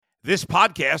This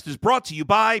podcast is brought to you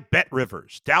by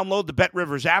BetRivers. Download the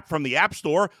BetRivers app from the App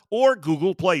Store or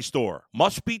Google Play Store.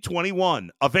 Must be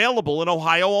 21. Available in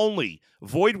Ohio only.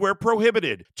 Void where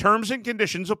prohibited. Terms and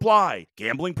conditions apply.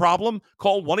 Gambling problem?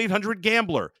 Call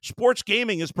 1-800-GAMBLER. Sports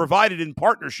gaming is provided in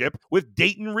partnership with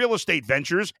Dayton Real Estate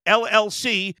Ventures,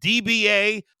 LLC,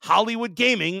 DBA, Hollywood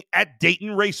Gaming at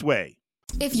Dayton Raceway.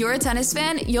 If you're a tennis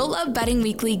fan, you'll love Betting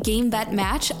Weekly Game Bet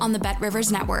Match on the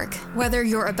BetRivers Network. Whether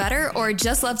you're a bettor or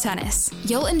just love tennis,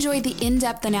 you'll enjoy the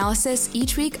in-depth analysis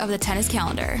each week of the tennis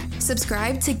calendar.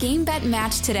 Subscribe to Game Bet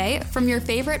Match today from your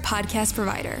favorite podcast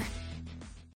provider.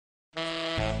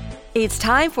 It's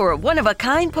time for a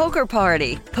one-of-a-kind poker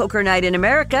party. Poker Night in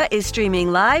America is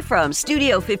streaming live from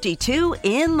Studio 52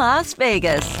 in Las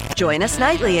Vegas. Join us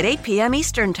nightly at 8 p.m.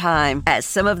 Eastern Time as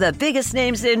some of the biggest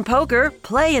names in poker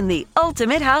play in the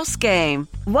ultimate house game.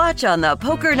 Watch on the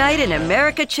Poker Night in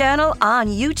America channel on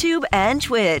YouTube and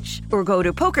Twitch, or go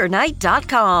to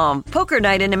pokernight.com. Poker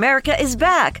Night in America is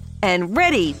back and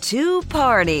ready to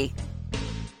party.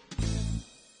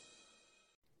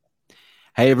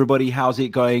 Hey everybody, how's it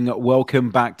going? Welcome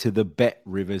back to the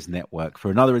BetRivers Network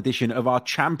for another edition of our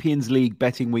Champions League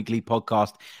Betting Weekly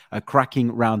podcast. A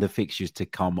cracking round of fixtures to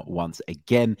come once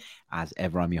again. As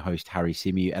ever, I'm your host, Harry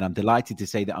Symeou, and I'm delighted to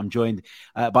say that I'm joined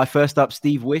by first up,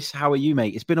 Steve Wyss. How are you,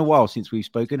 mate? It's been a while since we've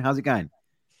spoken. How's it going?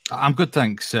 I'm good,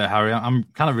 thanks, Harry. I'm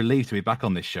kind of relieved to be back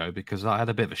on this show because I had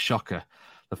a bit of a shocker.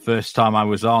 The first time I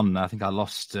was on, I think I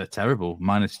lost terrible,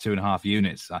 minus 2.5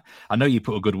 units. I know you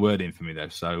put a good word in for me, though,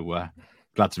 so...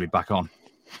 glad to be back on.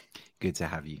 Good to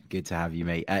have you. Good to have you,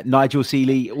 mate. Nigel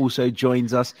Seeley also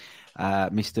joins us,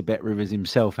 Mr. BetRivers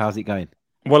himself. How's it going?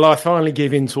 Well, I finally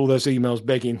gave in to all those emails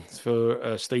begging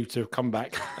for Steve to come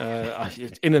back. I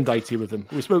inundated with them.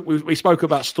 We spoke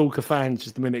about stalker fans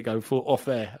just a minute ago off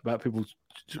air about people,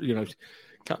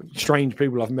 strange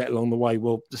people I've met along the way.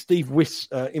 Well, the Steve Wyss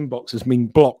inbox has been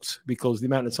blocked because the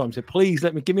amount of times said, please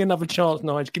give me another chance,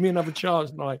 Nigel. Give me another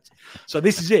chance, Nigel. So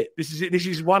this is it. This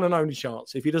is one and only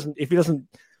chance. If he doesn't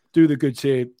do the goods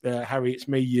here, Harry, it's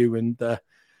me, you, and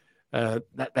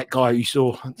that guy you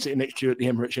saw sitting next to you at the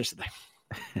Emirates yesterday.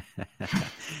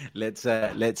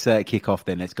 Let's kick off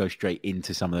then. Let's go straight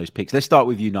into some of those picks. Let's start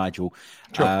with you, Nigel.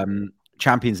 Sure.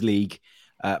 Champions League.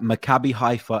 Maccabi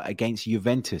Haifa against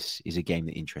Juventus is a game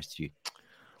that interests you.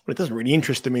 Well, it doesn't really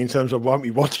interest me in terms of won't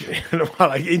be watching it.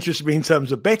 It interests me in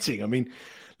terms of betting. I mean,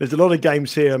 there's a lot of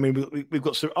games here. I mean, we've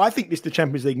got some. I think the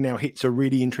Champions League now hits a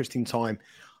really interesting time.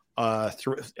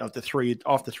 After three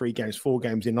games, 4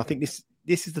 games in, I think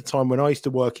this is the time when I used to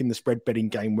work in the spread betting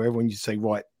game, where everyone used to say,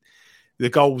 right,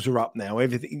 the goals are up now.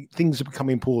 Things have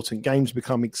become important. Games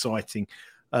become exciting.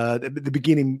 At the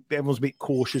beginning, everyone's a bit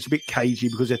cautious, a bit cagey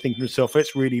because they're thinking to themselves,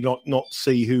 let's really not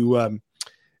see who,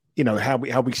 how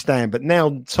we stand. But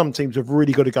now some teams have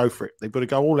really got to go for it. They've got to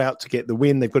go all out to get the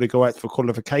win. They've got to go out for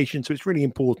qualification. So it's really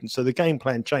important. So the game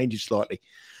plan changes slightly.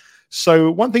 So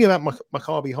one thing about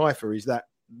Maccabi Haifa is that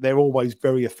they're always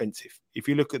very offensive. If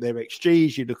you look at their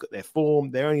XGs, you look at their form,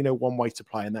 they only know one way to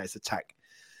play, and that is attack.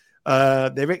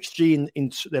 Their XG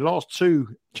in their last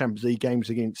 2 Champions League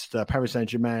games against Paris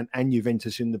Saint-Germain and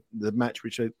Juventus in the match,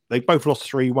 which they both lost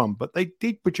 3-1, but they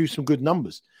did produce some good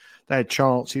numbers. They had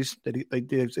chances.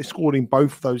 They scored in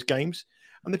both of those games,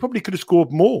 and they probably could have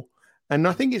scored more. And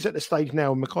I think it's at the stage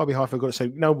now Maccabi Haifa have got to say,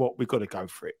 you know what, we've got to go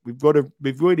for it.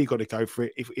 We've really got to go for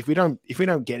it. If we don't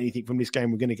get anything from this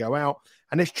game, we're going to go out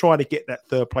and let's try to get that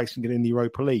 3rd place and get in the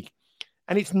Europa League.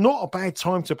 And it's not a bad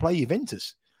time to play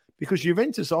Juventus, because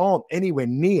Juventus aren't anywhere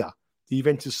near the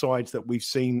Juventus sides that we've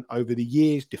seen over the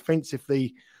years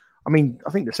defensively. I mean, I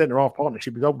think the centre-half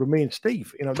partnership is older than me and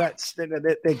Steve.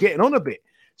 They're getting on a bit.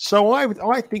 So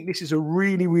I think this is a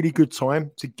really, really good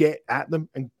time to get at them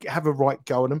and have a right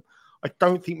go at them. I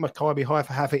don't think Maccabi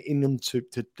Haifa have it in them to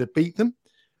beat them,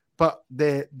 but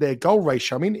their goal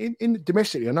ratio, I mean, in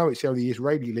domestically, I know it's only the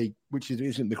Israeli league, which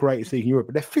isn't the greatest league in Europe,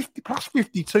 but they're 50 plus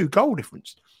 52 goal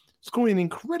difference, scoring an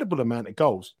incredible amount of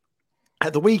goals.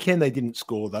 At the weekend, they didn't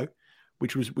score, though,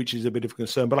 which is a bit of a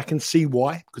concern. But I can see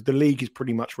why, because the league is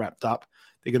pretty much wrapped up.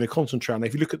 They're going to concentrate on it.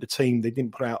 If you look at the team, they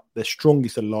didn't put out their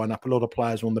strongest of the lineup. A lot of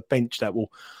players are on the bench that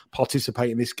will participate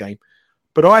in this game.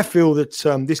 But I feel that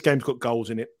this game's got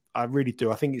goals in it. I really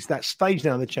do. I think it's that stage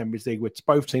now in the Champions League where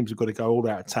both teams have got to go all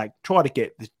out attack, try to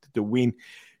get the win,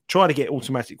 try to get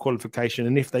automatic qualification.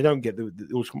 And if they don't get the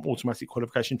automatic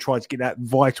qualification, try to get that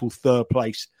vital 3rd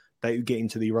place that you get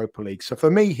into the Europa League. So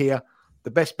for me here, the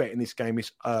best bet in this game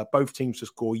is both teams to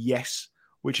score yes,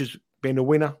 which has been a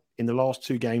winner in the last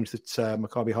two games that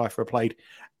Maccabi Haifa played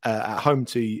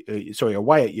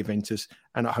away at Juventus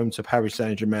and at home to Paris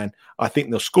Saint-Germain. I think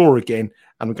they'll score again,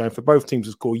 and I'm going for both teams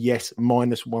to score, yes,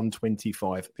 minus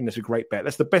 125. I think that's a great bet.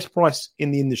 That's the best price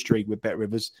in the industry with Bet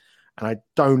Rivers, and I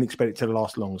don't expect it to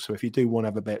last long. So if you do want to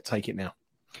have a bet, take it now.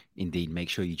 Indeed, make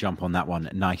sure you jump on that one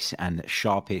nice and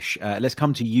sharpish. Let's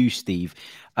come to you, Steve.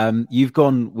 You've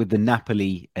gone with the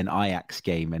Napoli and Ajax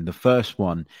game, and the first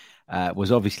one was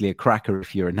obviously a cracker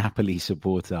if you're a Napoli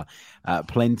supporter.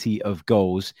 Plenty of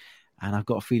goals, and I've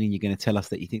got a feeling you're going to tell us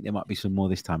that you think there might be some more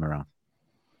this time around.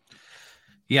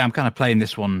 Yeah, I'm kind of playing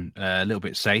this one a little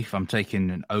bit safe. I'm taking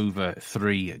an over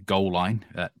 3 goal line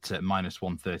at minus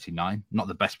 139. Not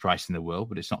the best price in the world,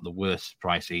 but it's not the worst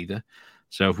price either.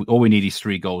 So all we need is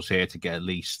 3 goals here to get at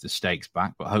least the stakes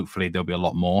back, but hopefully there'll be a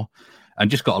lot more. And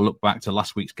just got to look back to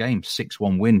last week's game,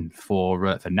 6-1 win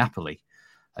for Napoli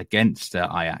against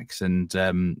Ajax, and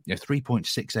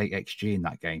 3.68 XG in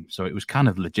that game. So it was kind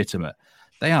of legitimate.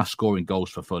 They are scoring goals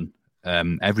for fun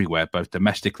everywhere, both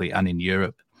domestically and in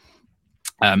Europe.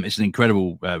 It's an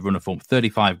incredible run of form.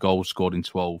 35 goals scored in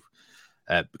 12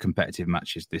 competitive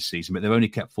matches this season, but they've only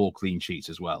kept 4 clean sheets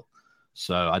as well.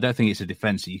 So I don't think it's a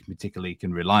defense that you particularly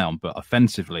can rely on. But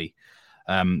offensively,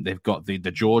 they've got the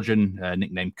Georgian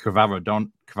nicknamed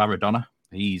Kvaradona.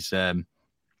 He's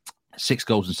 6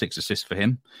 goals and 6 assists for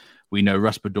him. We know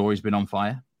Raspadori's been on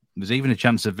fire. There's even a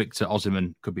chance that Victor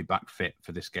Osimhen could be back fit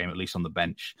for this game, at least on the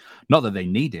bench. Not that they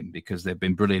need him, because they've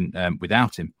been brilliant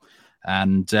without him.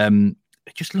 And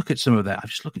just look at some of that. I've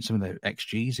just looked at some of the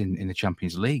XGs in the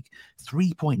Champions League.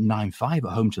 3.95 at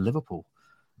home to Liverpool.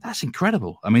 That's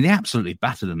incredible. I mean, they absolutely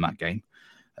battered them that game.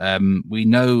 We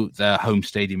know their home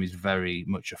stadium is very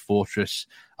much a fortress.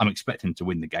 I'm expecting them to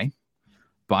win the game,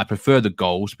 but I prefer the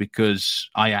goals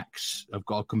because Ajax have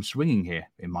got to come swinging here,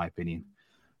 in my opinion.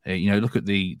 Look at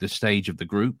the stage of the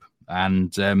group,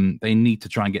 and they need to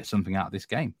try and get something out of this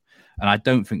game. And I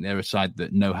don't think they're a side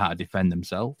that know how to defend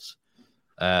themselves.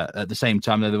 At the same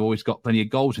time, they've always got plenty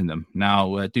of goals in them. Now,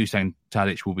 Dusan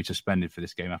Tadic will be suspended for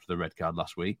this game after the red card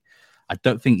last week. I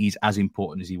don't think he's as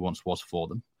important as he once was for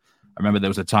them. I remember there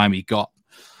was a time he got,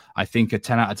 I think, a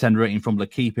 10 out of 10 rating from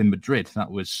L'Equipe in Madrid.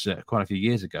 That was quite a few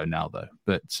years ago now, though.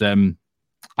 But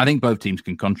I think both teams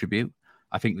can contribute.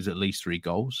 I think there's at least 3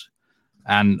 goals.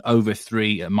 And over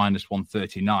 3 at minus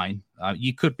 139.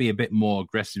 You could be a bit more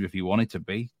aggressive if you wanted to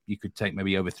be. You could take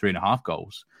maybe over 3.5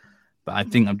 goals. But I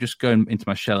think I'm just going into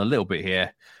my shell a little bit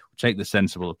here. Take the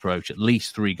sensible approach. At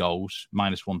least 3 goals,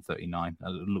 minus 139.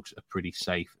 It looks a pretty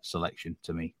safe selection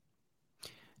to me.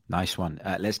 Nice one.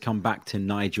 Let's come back to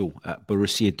Nigel.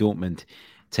 Borussia Dortmund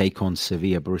take on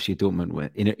Sevilla. Borussia Dortmund were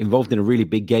involved in a really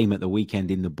big game at the weekend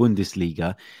in the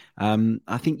Bundesliga.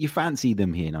 I think you fancy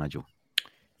them here, Nigel.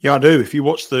 Yeah, I do. If you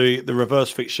watched the reverse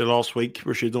fixture last week,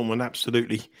 Borussia Dortmund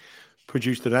absolutely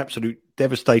produced an absolute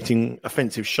devastating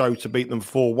offensive show to beat them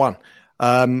 4-1.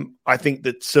 I think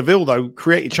that Seville, though,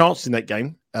 created chances in that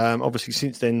game. Obviously,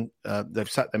 since then, they've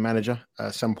sacked their manager.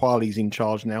 Sampaoli's in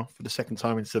charge now for the second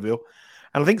time in Seville.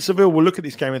 And I think Seville will look at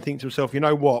this game and think to himself, you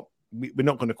know what? We're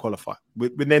not going to qualify.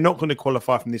 They're not going to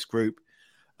qualify from this group.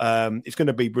 It's going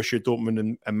to be Borussia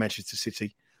Dortmund and Manchester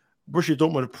City. Borussia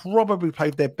Dortmund have probably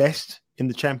played their best in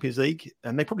the Champions League,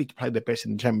 and they probably played their best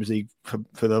in the Champions League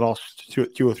for the last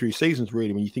two or three seasons,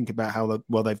 really, when you think about how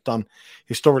well they've done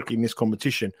historically in this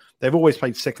competition. They've always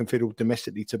played second fiddle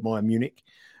domestically to Bayern Munich.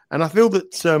 And I feel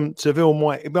that Seville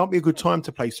might be a good time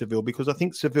to play Seville, because I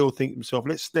think Seville think to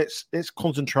themselves, let's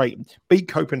concentrate, beat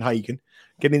Copenhagen,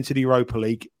 get into the Europa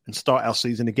League and start our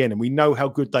season again. And we know how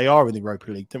good they are in the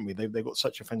Europa League, don't we? They've got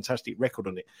such a fantastic record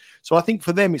on it. So I think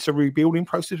for them, it's a rebuilding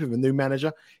process with a new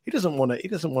manager. He doesn't want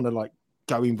to like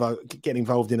get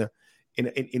involved in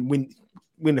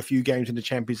win a few games in the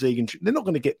Champions League, and they're not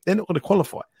going to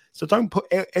qualify. So don't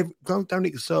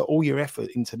exert all your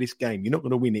effort into this game. You're not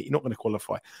going to win it. You're not going to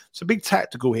qualify. So big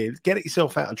tactical here. Get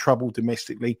yourself out of trouble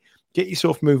domestically. Get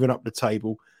yourself moving up the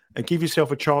table, and give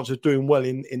yourself a chance of doing well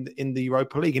in the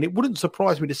Europa League. And it wouldn't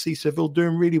surprise me to see Seville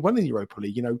doing really well in the Europa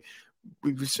League. You know,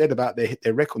 we've said about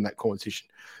their record in that competition.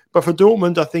 But for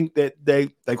Dortmund, I think that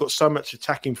they've got so much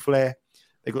attacking flair.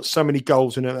 They've got so many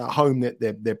goals in at home that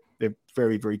they're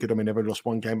very, very good. I mean, they've only lost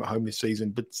 1 game at home this season,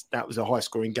 but that was a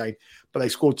high-scoring game. But they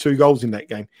scored 2 goals in that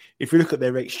game. If you look at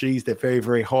their XGs, they're very,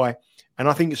 very high. And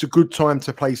I think it's a good time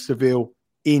to play Seville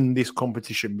in this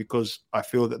competition, because I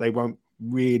feel that they won't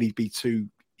really be too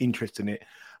interested in it.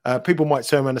 People might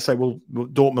turn around and say, well,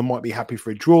 Dortmund might be happy for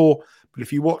a draw. But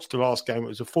if you watched the last game, it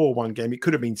was a 4-1 game. It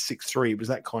could have been 6-3. It was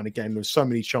that kind of game. There were so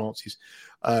many chances,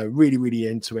 really, really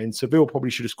end-to-end. Seville probably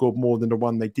should have scored more than the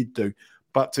one they did do.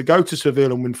 But to go to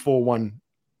Seville and win 4-1,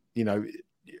 you know,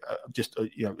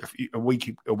 a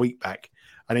week back,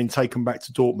 and then take them back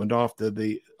to Dortmund after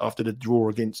the draw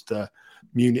against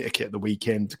Munich at the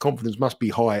weekend. The confidence must be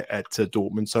high at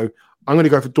Dortmund. So I'm going to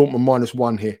go for Dortmund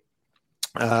 -1 here.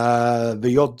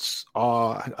 The odds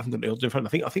are, I haven't got the odds in front. I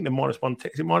think they're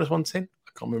 -110. Is it -110?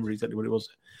 I can't remember exactly what it was.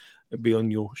 It'd be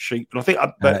on your sheet, but I think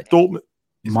Dortmund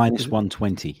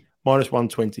 -120.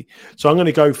 -120. So I'm going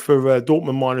to go for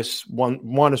Dortmund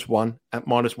 -1 at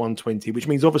 -120, which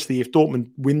means obviously if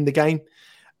Dortmund win the game,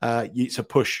 it's a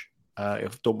push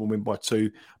if Dortmund win by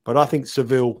 2. But I think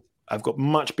Seville have got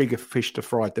much bigger fish to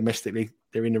fry domestically.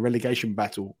 They're in a relegation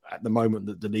battle at the moment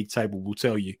that the league table will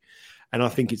tell you. And I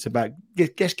think it's about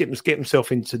get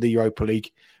themselves into the Europa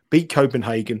League, beat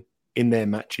Copenhagen in their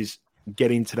matches,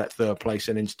 get into that third place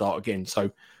and then start again.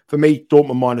 So for me,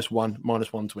 Dortmund -1,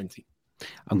 -120.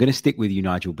 I'm going to stick with you,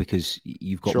 Nigel, because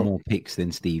you've got more picks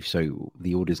than Steve. So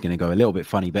the order's going to go a little bit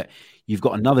funny, but you've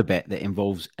got another bet that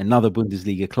involves another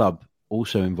Bundesliga club,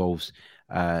 also involves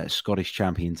Scottish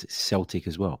champions Celtic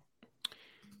as well.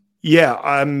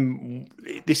 Yeah,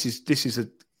 this is a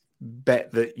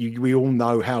bet that we all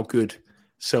know how good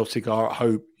Celtic are at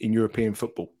home in European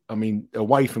football. I mean,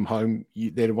 away from home,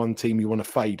 they're the one team you want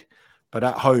to fade, but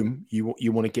at home, you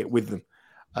want to get with them.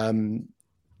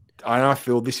 And I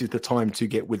feel this is the time to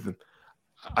get with them.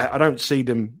 I don't see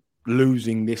them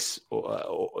losing this,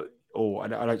 or I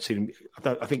don't see them.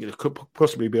 I think it could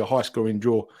possibly be a high-scoring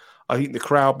draw. I think the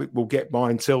crowd will get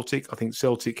behind Celtic. I think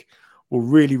Celtic will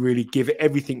really, really give it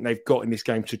everything they've got in this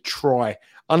game to try.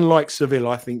 Unlike Seville,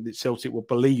 I think that Celtic will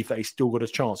believe they still got a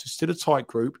chance. It's still a tight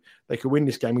group. They could win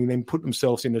this game and then put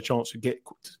themselves in a chance to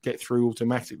get through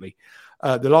automatically.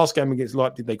 The last game against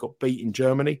Leipzig, they got beat in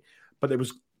Germany, but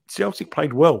Celtic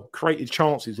played well, created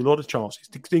chances, a lot of chances.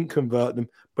 They didn't convert them,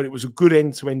 but it was a good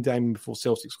end-to-end game before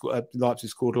Leipzig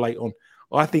scored late on.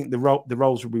 I think the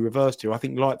roles will be reversed here. I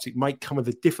think Leipzig might come with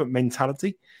a different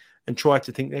mentality and try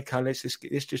to think, okay, let's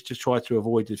just try to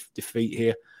avoid defeat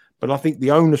here. But I think the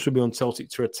onus will be on Celtic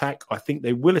to attack. I think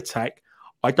they will attack.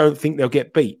 I don't think they'll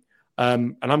get beat.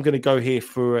 And I'm going to go here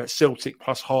for Celtic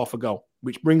plus half a goal,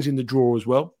 which brings in the draw as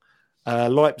well.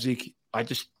 Leipzig,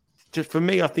 just for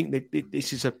me, I think that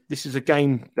this is a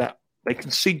game that they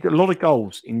concede a lot of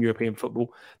goals in European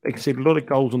football. They concede a lot of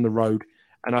goals on the road.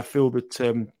 And I feel that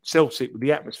Celtic, with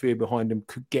the atmosphere behind them,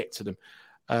 could get to them.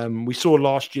 We saw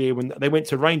last year when they went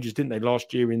to Rangers, didn't they?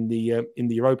 Last year in the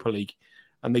Europa League,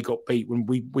 and they got beat when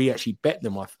we actually bet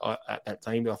them at that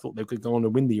time. I thought they could go on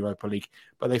and win the Europa League,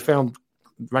 but they found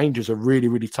Rangers a really,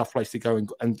 really tough place to go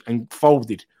and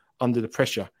folded under the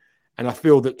pressure. And I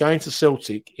feel that going to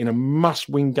Celtic in a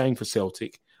must-win game for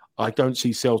Celtic, I don't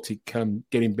see Celtic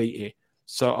getting beat here.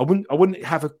 So I wouldn't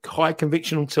have a high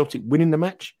conviction on Celtic winning the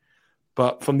match,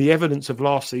 but from the evidence of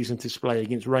last season's display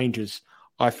against Rangers,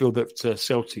 I feel that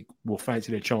Celtic will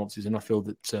fancy their chances, and I feel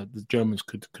that the Germans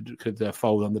could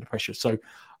fold under the pressure. So I'm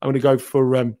going to go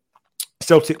for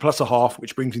Celtic plus a half,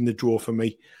 which brings in the draw for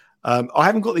me. I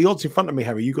haven't got the odds in front of me,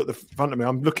 Harry. You got the front of me.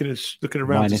 I'm looking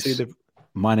around to see the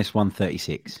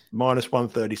 -136.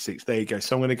 -136. There you go.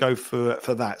 So I'm going to go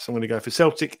for that. So I'm going to go for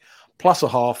Celtic plus a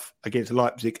half against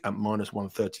Leipzig at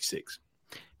 -136.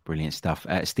 Brilliant stuff.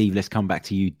 Steve, let's come back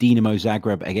to you. Dinamo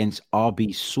Zagreb against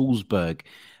RB Salzburg.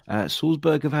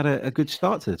 Salzburg have had a good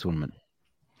start to the tournament.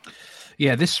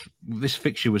 Yeah, this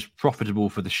fixture was profitable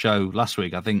for the show last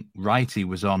week. I think Righty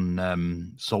was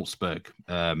on Salzburg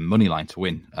moneyline to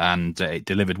win, and it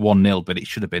delivered 1-0, but it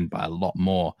should have been by a lot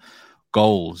more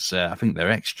goals. I think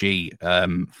their XG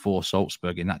for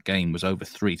Salzburg in that game was over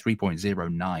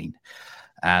 3.09.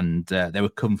 And they were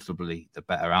comfortably the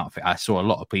better outfit. I saw a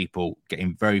lot of people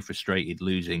getting very frustrated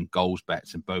losing goals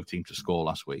bets and both teams to score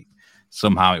last week.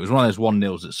 Somehow, it was one of those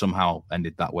 1-0s that somehow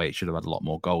ended that way. It should have had a lot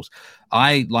more goals.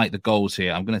 I like the goals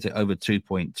here. I'm going to take over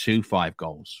 2.25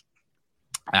 goals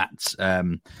at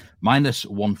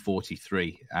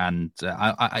 -143. And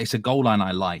it's a goal line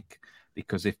I like,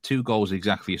 because if 2 goals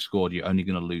exactly are scored, you're only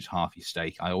going to lose half your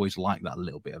stake. I always like that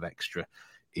little bit of extra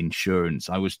insurance.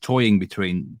 I was toying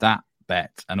between that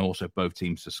bet and also both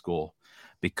teams to score,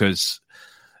 because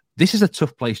this is a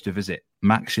tough place to visit.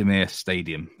 Maccabi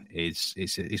Stadium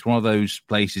it's one of those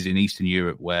places in Eastern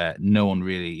Europe where no one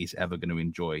really is ever going to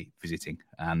enjoy visiting,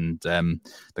 and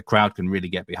the crowd can really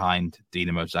get behind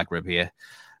Dinamo Zagreb here.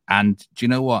 And do you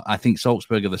know what? I think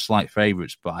Salzburg are the slight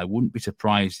favourites, but I wouldn't be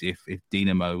surprised if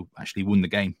Dinamo actually won the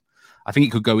game. I think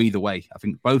it could go either way. I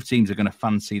think both teams are going to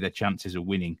fancy their chances of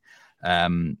winning.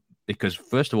 Because,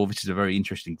 first of all, this is a very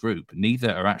interesting group.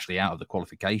 Neither are actually out of the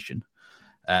qualification,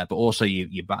 but also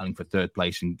you're battling for third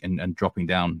place and dropping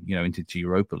down, into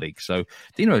Europa League. So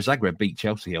Dinamo Zagreb beat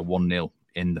Chelsea here 1-0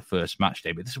 in the first match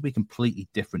day. But this will be a completely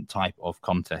different type of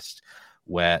contest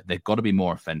where they've got to be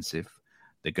more offensive.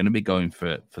 They're going to be going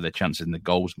for their chances in the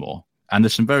goals more. And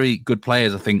there's some very good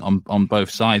players, I think, on both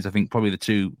sides. I think probably the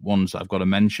two ones that I've got to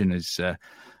mention is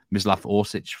Mislav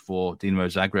Orsic for Dinamo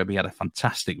Zagreb. He had a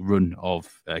fantastic run of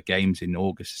games in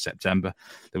August and September.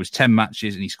 There was 10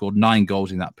 matches and he scored 9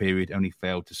 goals in that period, only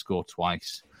failed to score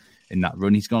twice in that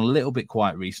run. He's gone a little bit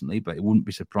quiet recently, but it wouldn't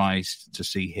be surprised to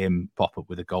see him pop up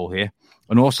with a goal here.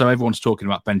 And also everyone's talking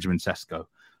about Benjamin Sesko,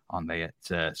 aren't they,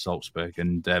 at Salzburg?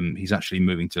 And he's actually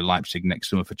moving to Leipzig next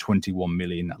summer for 21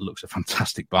 million. That looks a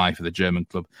fantastic buy for the German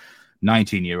club.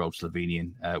 19-year-old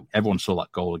Slovenian. Everyone saw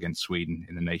that goal against Sweden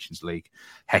in the Nations League.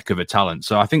 Heck of a talent.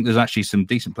 So I think there's actually some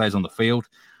decent players on the field.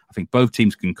 I think both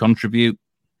teams can contribute.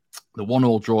 The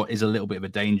 1-1 draw is a little bit of a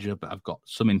danger, but I've got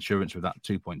some insurance with that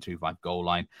 2.25 goal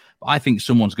line. But I think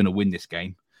someone's going to win this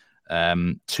game.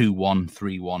 2-1,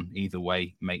 3-1, either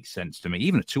way makes sense to me.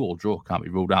 Even a 2-2 draw can't be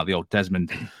ruled out. The old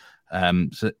Desmond.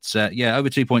 So it's, over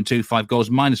 2.25 goals,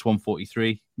 minus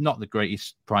 143. Not the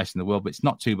greatest price in the world, but it's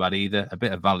not too bad either. A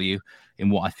bit of value in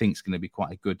what I think is going to be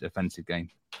quite a good offensive game.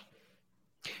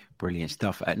 Brilliant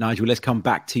stuff. Nigel, let's come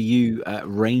back to you.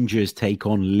 Rangers take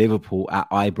on Liverpool at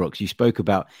Ibrox. You spoke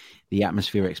about the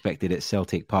atmosphere expected at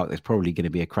Celtic Park. There's probably going to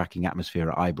be a cracking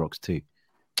atmosphere at Ibrox too.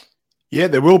 Yeah,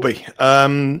 there will be.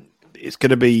 It's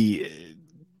going to be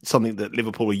something that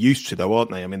Liverpool are used to, though, aren't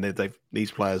they? I mean,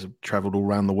 these players have travelled all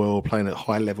around the world playing at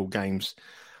high-level games.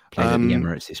 Played at the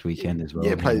Emirates this weekend as well.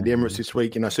 Yeah, played at the Emirates this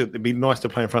week. So it'd be nice to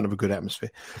play in front of a good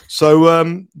atmosphere. So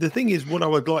the thing is, what I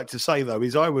would like to say, though,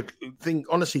 is I would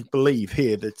honestly believe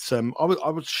here that I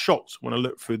was shocked when I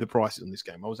looked through the prices on this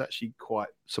game. I was actually quite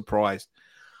surprised.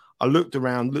 I looked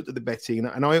around, looked at the betting,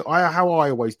 and how I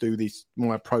always do this,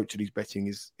 my approach to these betting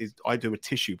is I do a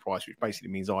tissue price, which basically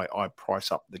means I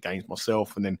price up the games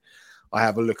myself, and then I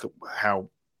have a look at how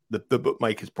the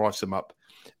bookmakers price them up.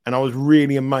 And I was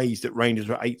really amazed that Rangers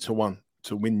were 8-1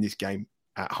 to win this game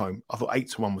at home. I thought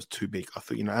 8-1 was too big. I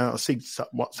thought, I see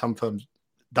some firms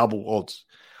double odds.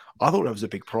 I thought that was a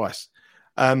big price.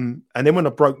 And then when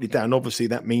I broke it down, obviously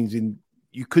that means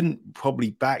you couldn't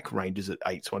probably back Rangers at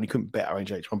 8-1. You couldn't bet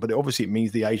Rangers 8-1, but obviously it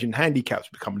means the Asian handicaps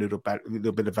become a little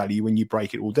bit of value when you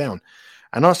break it all down.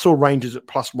 And I saw Rangers at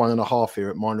plus 1.5 here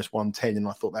at minus 110, and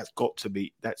I thought that's got to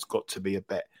be a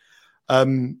bet.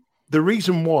 The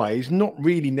reason why is not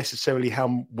really necessarily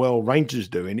how well Rangers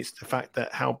are doing; it's the fact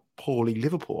that how poorly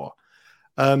Liverpool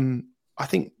are. I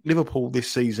think Liverpool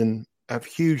this season have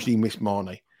hugely missed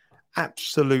Mane.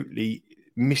 Absolutely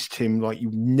missed him like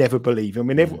you never believe. I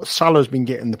mean, Salah's been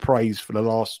getting the praise for the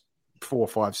last 4 or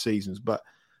 5 seasons, but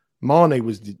Mane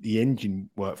was the engine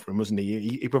work for him, wasn't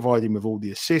he? He provided him with all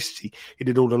the assists. He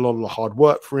did a lot of the hard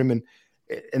work for him,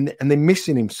 and they're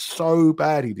missing him so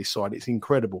badly this side. It's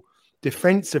incredible.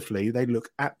 Defensively, they look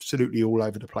absolutely all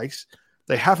over the place.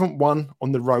 They haven't won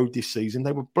on the road this season.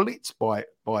 They were blitzed by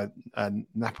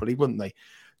Napoli, weren't they?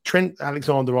 Trent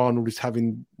Alexander-Arnold is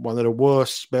having one of the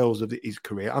worst spells of his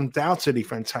career. Undoubtedly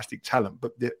fantastic talent,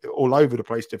 but they're all over the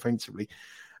place defensively.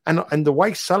 And the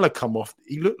way Salah come off,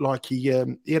 he looked like he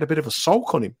had a bit of a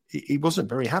sulk on him. He wasn't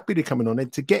very happy to come in on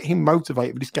it. To get him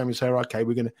motivated for this game and say, okay,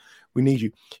 we need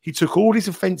you. He took all his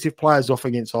offensive players off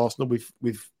against Arsenal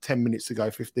with 10 minutes to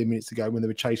go, 15 minutes to go when they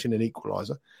were chasing an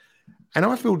equaliser. And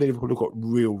I feel Liverpool have got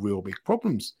real big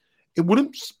problems. It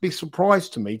wouldn't be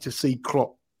surprised to me to see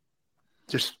Klopp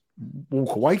just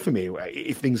walk away from here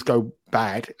if things go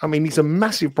bad. I mean, he's a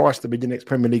massive price to be the next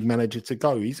Premier League manager to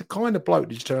go. He's the kind of bloke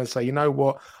to just turn and say, you know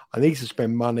what, I need to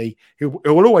spend money. He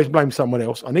will always blame someone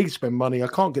else. I need to spend money. I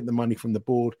can't get the money from the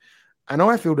board. And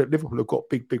I feel that Liverpool have got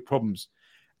big problems.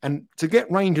 And to get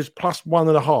Rangers plus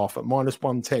 1.5 at minus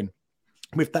 110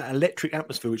 with that electric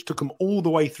atmosphere, which took them all the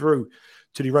way through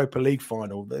to the Europa League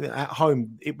final at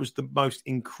home, it was the most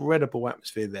incredible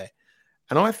atmosphere there.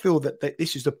 And I feel that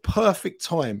this is the perfect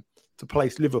time to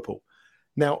place Liverpool.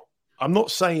 Now, I'm not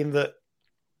saying that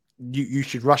you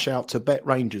should rush out to bet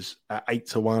Rangers at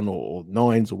 8-1 or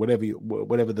 9s or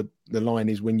whatever the line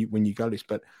is when you go this.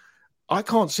 But I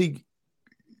can't see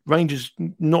Rangers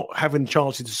not having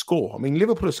chances to score. I mean,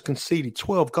 Liverpool has conceded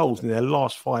 12 goals in their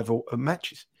last 5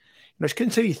 matches. It's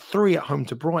conceded 3 at home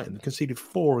to Brighton, conceded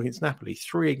 4 against Napoli,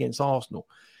 3 against Arsenal.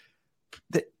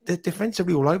 They're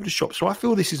defensively all over the shop. So I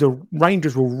feel this is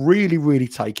Rangers will really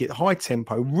take it, high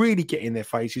tempo, really get in their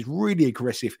faces, really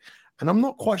aggressive. And I'm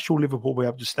not quite sure Liverpool will be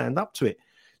able to stand up to it.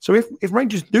 So if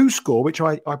Rangers do score, which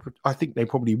I think they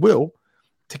probably will,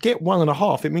 to get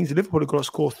 1.5, it means that Liverpool have got to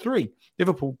score 3.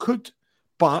 Liverpool could,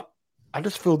 but I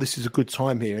just feel this is a good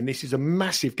time here. And this is a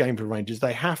massive game for Rangers.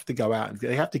 They have to go out and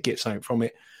they have to get something from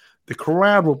it. The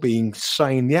crowd will be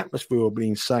insane. The atmosphere will be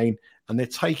insane. And they're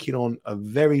taking on a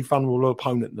very vulnerable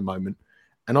opponent at the moment.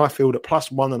 And I feel that plus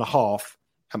 1.5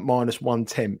 at minus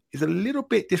 110 is a little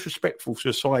bit disrespectful to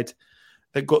a side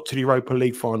that got to the Europa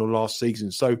League final last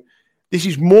season. So this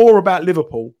is more about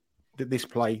Liverpool, this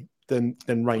play, than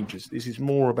Rangers. This is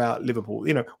more about Liverpool.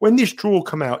 You know, when this draw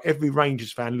come out, every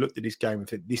Rangers fan looked at this game and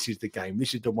said, this is the game.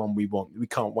 This is the one we want. We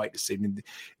can't wait to see it.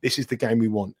 This is the game we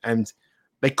want. And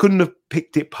they couldn't have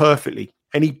picked it perfectly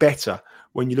any better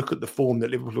when you look at the form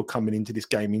that Liverpool are coming into this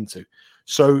game into.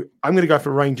 So I'm going to go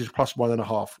for Rangers plus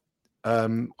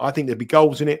 1.5. I think there'd be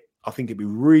goals in it. I think it'd be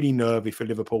really nervy for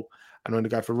Liverpool. And I'm going to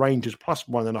go for Rangers plus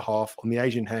 1.5 on the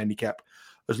Asian handicap.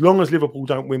 As long as Liverpool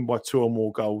don't win by 2 or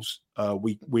more goals,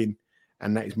 we win,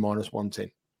 and that is minus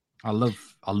 110. I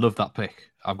love that pick.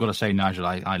 I've got to say, Nigel,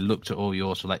 I looked at all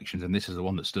your selections, and this is the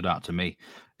one that stood out to me.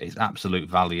 It's absolute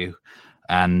value,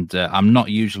 and I'm not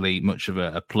usually much of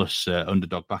a plus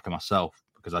underdog backer myself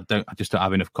because I just don't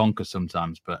have enough conkers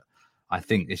sometimes. But I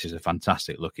think this is a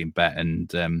fantastic looking bet, and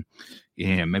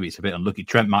maybe it's a bit unlucky.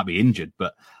 Trent might be injured,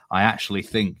 but I actually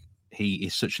think he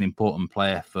is such an important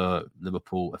player for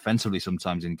Liverpool offensively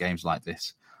sometimes in games like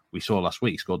this. We saw last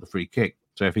week, he scored the free kick.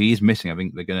 So if he is missing, I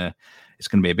think it's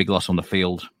going to be a big loss on the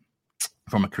field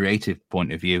from a creative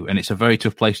point of view. And it's a very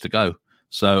tough place to go.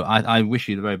 So I wish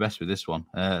you the very best with this one.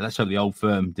 Let's hope the Old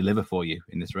Firm deliver for you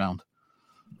in this round.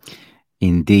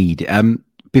 Indeed.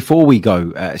 Before we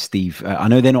go, Steve, I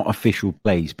know they're not official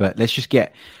plays, but let's just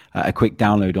get a quick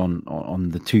download on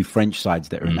the two French sides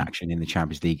that are in action in the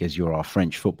Champions League, as you're our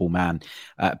French football man.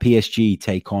 PSG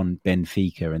take on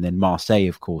Benfica, and then Marseille,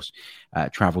 of course,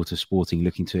 travel to Sporting,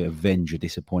 looking to avenge a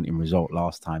disappointing result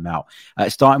last time out.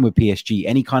 Starting with PSG,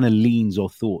 any kind of leans or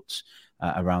thoughts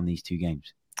around these two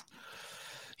games?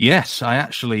 Yes, I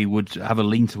actually would have a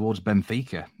lean towards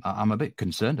Benfica. I'm a bit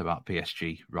concerned about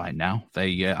PSG right now.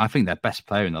 I think their best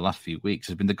player in the last few weeks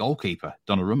has been the goalkeeper,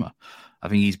 Donnarumma. I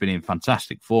think he's been in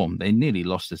fantastic form. They nearly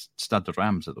lost to Stade de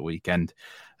Reims at the weekend.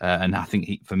 And I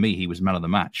think, for me, he was man of the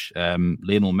match.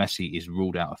 Lionel Messi is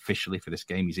ruled out officially for this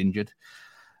game. He's injured.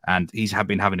 And he's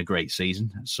been having a great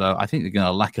season. So I think they're going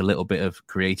to lack a little bit of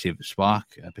creative spark,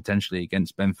 potentially,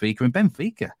 against Benfica. And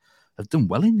Benfica have done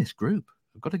well in this group.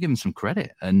 I've got to give them some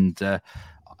credit. And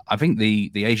I think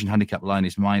the Asian handicap line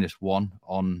is -1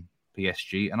 on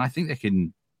PSG. And I think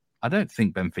I don't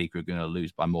think Benfica are going to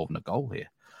lose by more than a goal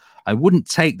here. I wouldn't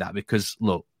take that because,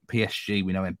 look, PSG,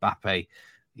 we know Mbappe,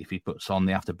 if he puts on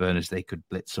the afterburners, they could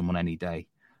blitz someone any day.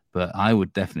 But I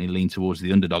would definitely lean towards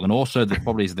the underdog. And also, there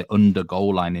probably is the under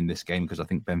goal line in this game because I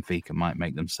think Benfica might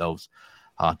make themselves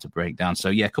hard to break down. So,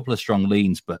 yeah, a couple of strong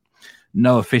leans, but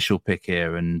no official pick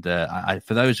here. And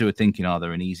for those who are thinking,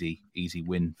 they're an easy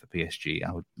win for PSG,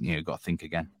 I would, got to think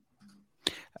again.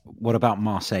 What about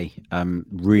Marseille?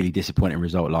 Really disappointing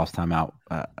result last time out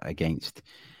against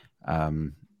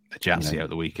Ajax at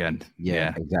the weekend.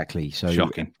 Yeah, exactly. So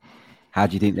shocking. How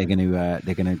do you think they're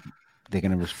going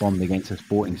to respond against a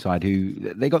Sporting side who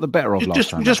they got the better of last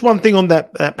time? Just one thing on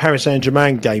that Paris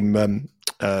Saint-Germain game,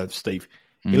 Steve.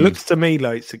 It looks to me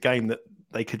like it's a game that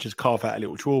they could just carve out a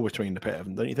little draw between the pair of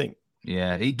them, don't you think?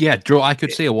 Yeah, draw. I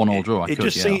could see a 1-1 draw. It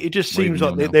just seems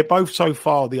like they're both so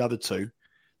far the other two.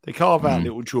 They carve out a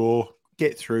little draw,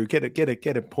 get through, get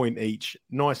a point each.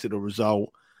 Nice little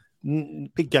result.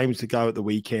 Big games to go at the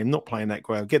weekend. Not playing that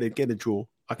great. Get a draw.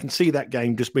 I can see that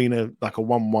game just being a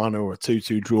 1-1 or a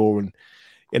 2-2 draw, and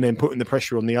then putting the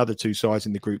pressure on the other two sides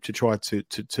in the group to try to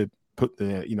put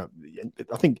the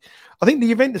I think the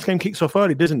Juventus game kicks off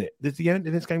early, doesn't it? I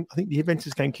think the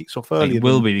Juventus game kicks off early. It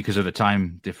will be because of the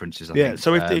time differences. I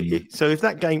think. So if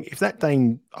that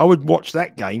game, I would watch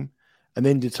that game and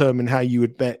then determine how you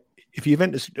would bet. If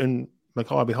Juventus and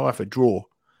Maccabi Haifa draw,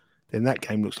 then that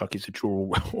game looks like it's a draw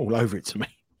all over it to me.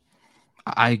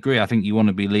 I agree. I think you want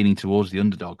to be leaning towards the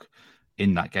underdog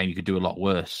in that game. You could do a lot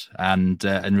worse. And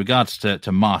in regards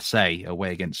to Marseille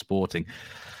away against Sporting,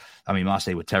 I mean,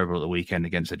 Marseille were terrible at the weekend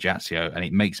against Ajaccio, and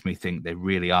it makes me think they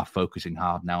really are focusing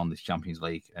hard now on this Champions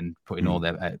League and putting all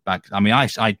their back. I mean,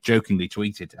 I jokingly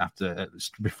tweeted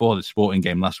before the Sporting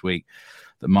game last week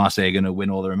that Marseille are going to win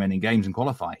all the remaining games and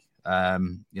qualify.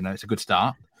 It's a good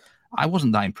start. I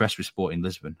wasn't that impressed with Sporting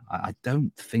Lisbon. I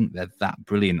don't think they're that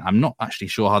brilliant. I'm not actually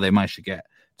sure how they managed to get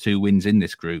 2 wins in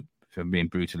this group, if I'm being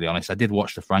brutally honest. I did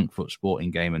watch the Frankfurt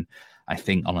Sporting game, and I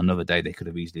think on another day they could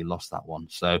have easily lost that one.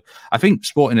 So I think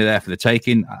Sporting are there for the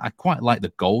taking. I quite like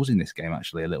the goals in this game,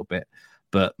 actually, a little bit.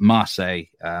 But Marseille,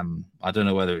 I don't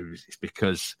know whether it's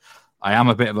because I am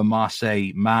a bit of a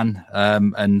Marseille man,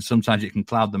 and sometimes it can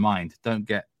cloud the mind.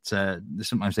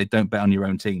 Sometimes they don't bet on your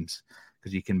own teams,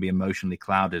 because you can be emotionally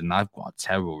clouded. And I've got a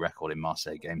terrible record in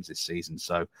Marseille games this season.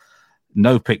 So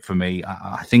no pick for me.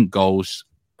 I think goals,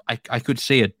 I could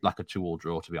see a 2-2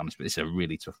 draw, to be honest, but it's a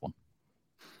really tough one.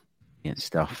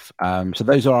 Stuff. So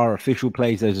those are our official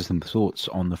plays. Those are some thoughts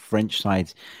on the French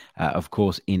sides, of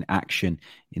course, in action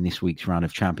in this week's round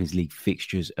of Champions League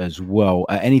fixtures as well.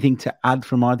 Anything to add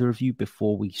from either of you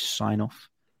before we sign off?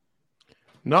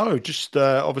 No, just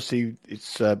obviously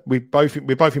it's we're both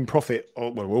in profit.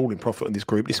 Well, we're all in profit in this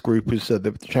group. This group is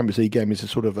the Champions League game is a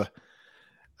sort of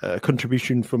a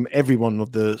contribution from everyone on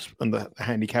the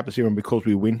handicappers here, and because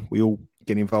we win, we all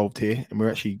get involved here, and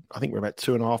I think we're about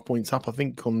 2.5 points up, I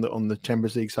think, on the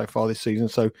Champions League so far this season.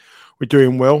 So we're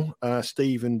doing well.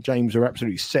 Steve and James are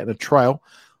absolutely setting a trail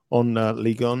on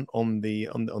Ligue 1 on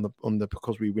the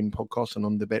Because We Win podcast and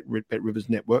on the Bet Rivers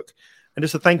network. And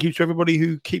just a thank you to everybody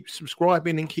who keeps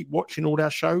subscribing and keep watching all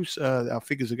our shows. Our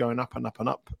figures are going up and up and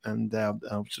up, and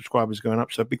our subscribers are going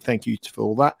up. So a big thank you for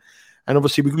all that. And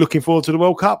obviously, we're looking forward to the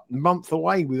World Cup, a month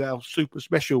away, with our super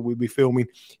special we'll be filming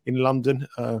in London.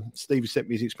 Steve sent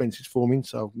me his expenses for me,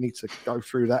 so I'll need to go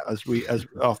through that as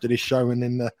after this show, and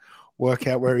then work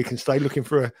out where he can stay. Looking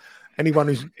for anyone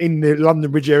who's in the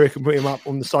London Bridge area can put him up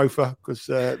on the sofa, because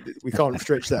we can't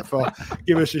stretch that far.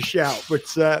 Give us a shout.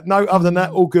 But no, other than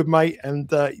that, all good, mate.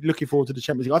 And looking forward to the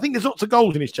Champions League. I think there's lots of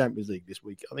goals in this Champions League this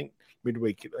week. I think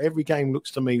midweek, every game looks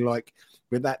to me like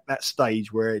with that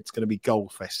stage where it's going to be goal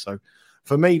fest. So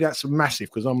for me, that's massive,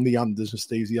 because I'm the unders and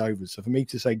Steve's the overs. So for me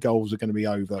to say goals are going to be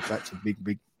over, that's a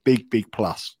big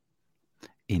plus.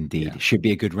 Indeed. Yeah. Should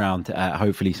be a good round.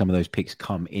 Hopefully some of those picks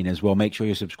come in as well. Make sure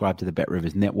you're subscribed to the Bet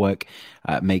Rivers network.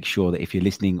 Make sure that if you're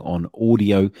listening on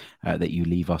audio, that you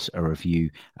leave us a review.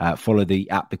 Follow the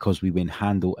app Because We Win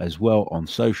handle as well on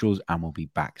socials, and we'll be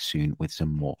back soon with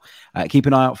some more. Keep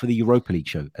an eye out for the Europa League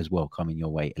show as well, coming your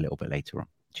way a little bit later on.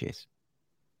 Cheers.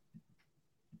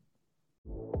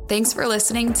 Thanks for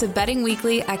listening to Betting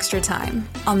Weekly Extra Time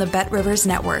on the Bet Rivers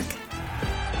Network.